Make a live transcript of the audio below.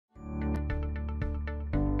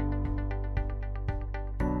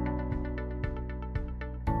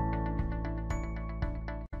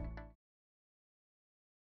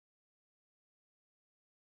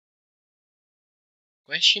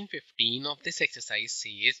Question 15 of this exercise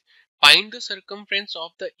says, find the circumference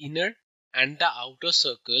of the inner and the outer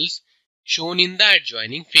circles shown in the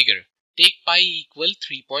adjoining figure. Take pi equal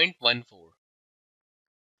 3.14.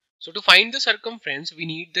 So to find the circumference, we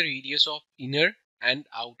need the radius of inner and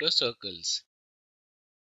outer circles.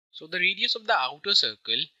 So the radius of the outer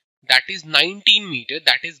circle, that is 19 meter,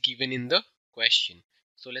 that is given in the question.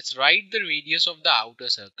 So let's write the radius of the outer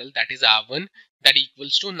circle, that is R1, that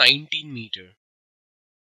equals to 19 meter.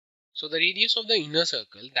 So the radius of the inner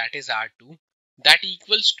circle, that is R2, that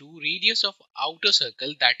equals to radius of outer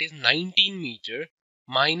circle, that is 19 meter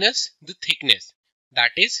minus the thickness,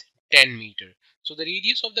 that is 10 meter. So the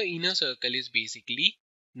radius of the inner circle is basically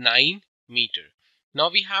 9 meter. Now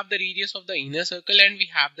we have the radius of the inner circle and we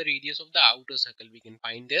have the radius of the outer circle. We can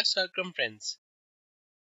find their circumference.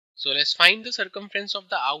 So let's find the circumference of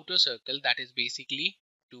the outer circle, that is basically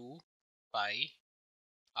 2 pi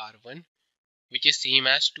r1, which is same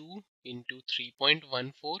as 2 into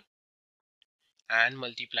 3.14 and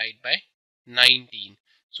multiplied by 19.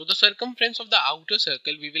 So the circumference of the outer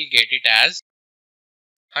circle, we will get it as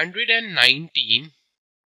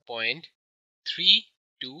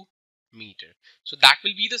 119.32 meter. So that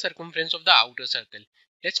will be the circumference of the outer circle.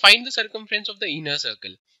 Let's find the circumference of the inner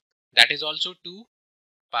circle. That is also 2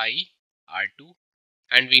 pi r2,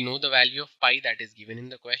 and we know the value of pi that is given in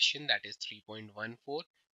the question, that is 3.14,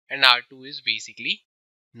 and r2 is basically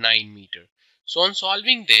 9 meter. So on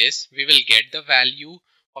solving this, we will get the value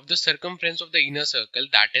of the circumference of the inner circle,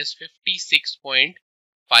 that is 56.52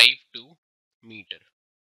 meter.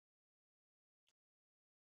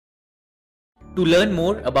 To learn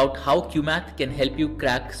more about how QMath can help you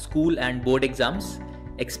crack school and board exams,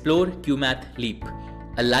 explore QMath Leap,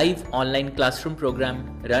 a live online classroom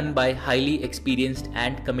program run by highly experienced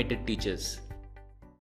and committed teachers.